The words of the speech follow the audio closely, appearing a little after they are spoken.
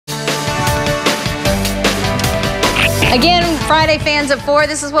Again, Friday Fans at 4.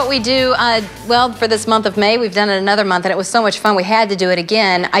 This is what we do, well, for this month of May. We've done it another month, and it was so much fun. We had to do it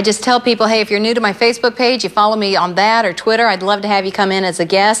again. I just tell people, hey, if you're new to my Facebook page, you follow me on that or Twitter, I'd love to have you come in as a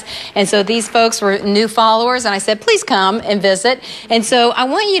guest. And so these folks were new followers, and I said, please come and visit. And so I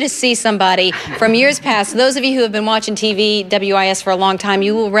want you to see somebody from years past. Those of you who have been watching TV, WIS, for a long time,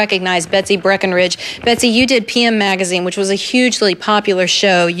 you will recognize Betsy Breckenridge. Betsy, you did PM Magazine, which was a hugely popular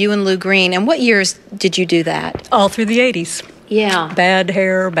show, you and Lou Green. And what years did you do that? All through the 80s. Yeah. Bad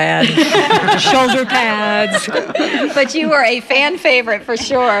hair, bad shoulder pads. But you were a fan favorite for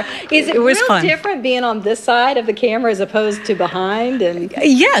sure. Is it was real fun. different being on this side of the camera as opposed to behind? And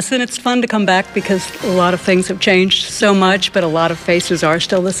Yes, and it's fun to come back because a lot of things have changed so much, but a lot of faces are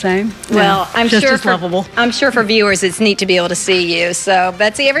still the same. well, I'm just sure as lovable. I'm sure for viewers it's neat to be able to see you. So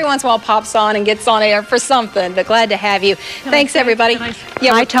Betsy, every once in a while pops on and gets on air for something. But glad to have you. Thanks everybody.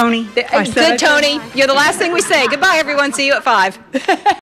 Hi, Tony. Good, Tony. You're the last thing we say. Goodbye, everyone. See you at 5.